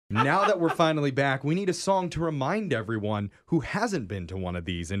Now that we're finally back, we need a song to remind everyone who hasn't been to one of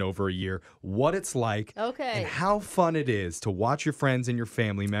these in over a year what it's like and how fun it is to watch your friends and your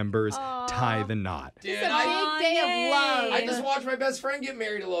family members tie the knot. Dude, it's a big day of love. I just watched my best friend get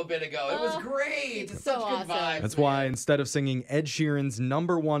married a little bit ago. It was great. It's so such good vibes. That's why instead of singing Ed Sheeran's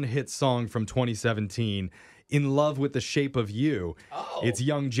 #1 hit song from 2017, In Love with the Shape of You, it's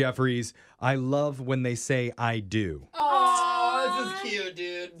Young Jeffries, I Love When They Say I Do. Oh, this is cute,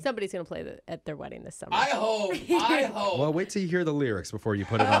 dude. Somebody's going to play at their wedding this summer. I hope. Well, wait till you hear the lyrics before you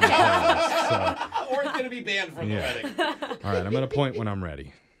put it on the playlist. So. Or it's going to be banned from the wedding. All right, I'm going to point when I'm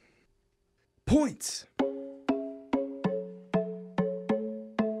ready. Points.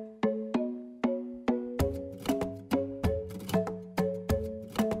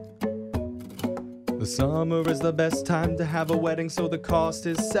 The summer is the best time to have a wedding, so the cost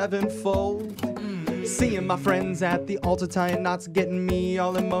is sevenfold. Seeing my friends at the altar tying knots getting me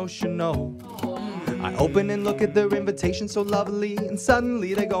all emotional. I open and look at their invitation so lovely, and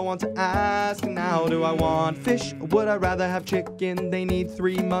suddenly they go on to ask, now do I want fish or would I rather have chicken? They need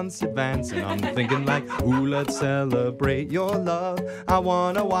 3 months advance, and I'm thinking like, ooh, let's celebrate your love. I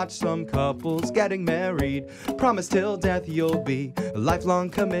wanna watch some couples getting married. Promise till death you'll be. A lifelong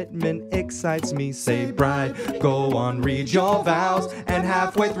commitment excites me. Say bride, go on, read your vows, and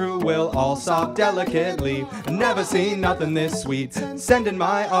halfway through we'll all sob delicately. Never seen nothing this sweet. Send in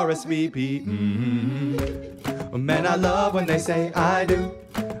my RSVP. Man, I love when they say I do.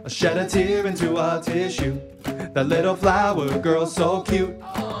 I shed a tear into a tissue. That little flower girl so cute.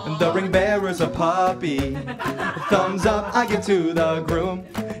 And the ring bearer's a puppy. Thumbs up I give to the groom.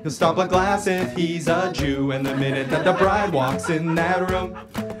 He'll stomp a glass if he's a Jew. And the minute that the bride walks in that room,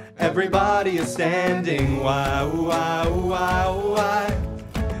 everybody is standing. Why, why, why,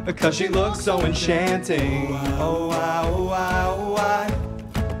 why? Because she looks so enchanting. Oh, why, why, why?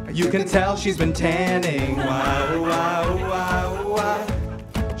 You can tell she's been tanning. Why, why, why,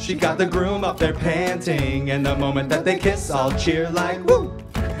 why? She got the groom up there panting, and the moment that they kiss, I'll cheer like woo.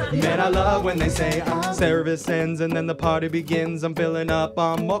 Man, I love when they say service ends and then the party begins. I'm filling up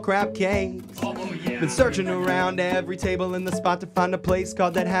on more crab cakes. Been searching around every table in the spot to find a place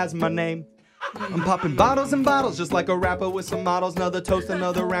called that has my name. I'm popping bottles and bottles just like a rapper with some models. Another toast,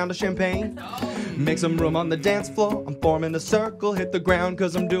 another round of champagne. Make some room on the dance floor. I'm forming a circle, hit the ground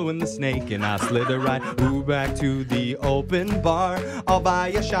cause I'm doing the snake. And I slither right back to the open bar. I'll buy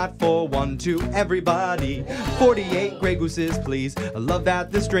a shot for 1 to everybody. 48 Grey Gooses please. I love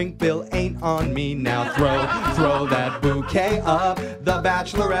that this drink bill ain't on me. Now throw that bouquet up. The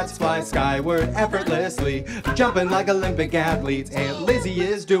bachelorettes fly skyward effortlessly, jumping like Olympic athletes. Aunt Lizzie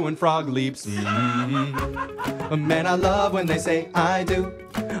is doing frog leaps. Man, I love when they say I do.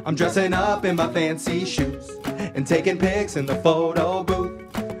 I'm dressing up in my fancy shoes and taking pics in the photo booth.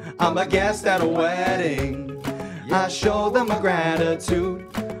 I'm a guest at a wedding. I show them my gratitude.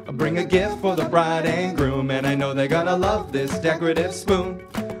 I bring a gift for the bride and groom, and I know they're gonna love this decorative spoon.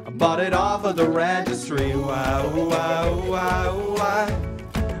 I bought it off of the registry. Wow, wow, wow, wow.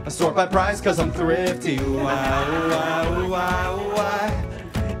 I sort by price cause I'm thrifty. Wow, wow, wow, wow.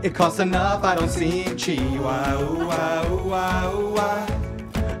 It costs enough, I don't seem cheap. Wow, wow, wow, wow.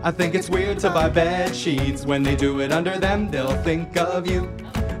 I think it's weird to buy bed sheets. When they do it under them, they'll think of you.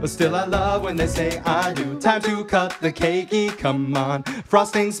 But still I love when they say I do. Time to cut the cakey, come on.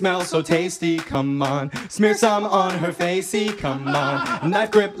 Frosting smells so tasty, come on. Smear some on her facey, come on.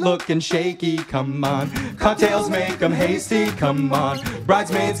 Knife grip looking shaky, come on. Cocktails make them hasty, come on.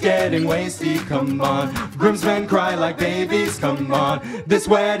 Bridesmaids getting wasty, come on. Groomsmen cry like babies, come on. This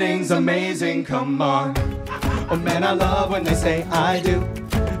wedding's amazing, come on. Oh man, I love when they say I do.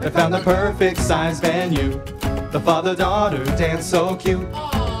 They found the perfect size venue. The father-daughter dance so cute.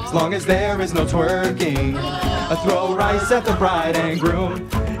 As long as there is no twerking, I throw rice at the bride and groom.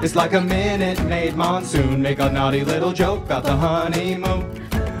 It's like a minute-maid monsoon. Make a naughty little joke about the honeymoon.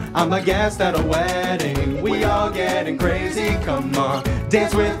 I'm a guest at a wedding. We all getting crazy, come on.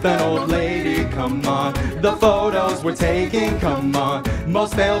 Dance with an old lady, come on. The photos we're taking, come on.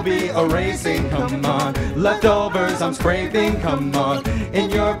 Most they'll be erasing, come on. Leftovers I'm scraping, come on. In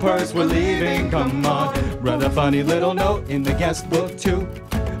your purse we're leaving, come on. Write a funny little note in the guest book too.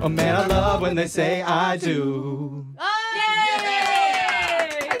 Oh man, I love when they say I do. Oh,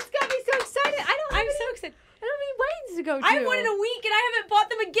 yay! It's got me so excited. I'm so excited. I don't have any weddings to go too. I have one in a week and I haven't bought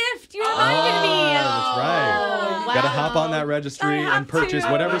them a gift. You reminded me. That's right. wow. Gotta hop on that registry I have and purchase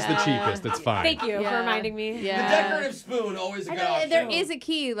to. whatever's the cheapest. It's fine. Thank you for Yeah. reminding me. The Yeah. decorative spoon, always a I good know, option. there is a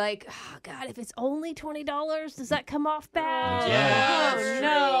key. Like, oh, God, if it's only $20, does that come off bad? Yeah, Oh, that's true.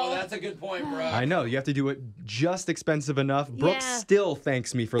 no. That's a good point, bro. I know. You have to do it just expensive enough. Brooke Yeah. still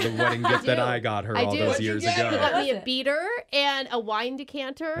thanks me for the wedding gift that do. I got her I all do. those What'd you years get her? She ago. got What me was a it? beater and a wine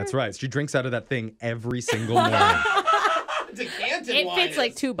decanter. That's right. She drinks out of that thing every single morning. Decanted It wine fits is-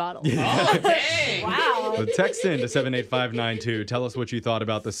 like 2 bottles. Oh, dang. Wow. So text in to 78592. Tell us what you thought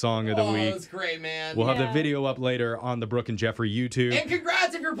about the song of the Oh, week. that's great, man. We'll have the Yeah. video up later on the Brooke and Jeffrey YouTube. And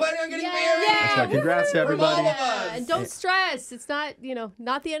congrats if you're planning on getting Yeah. married. That's right. Congrats to From all everybody. of us. And don't stress. It's not,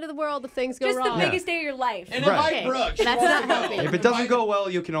 not the end of the world if things go Just wrong. the biggest day of your life. And Right. invite Brooke. She That's wants not to go. helping. If it doesn't go well,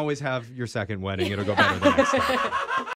 you can always have your second wedding. It'll go better the next time.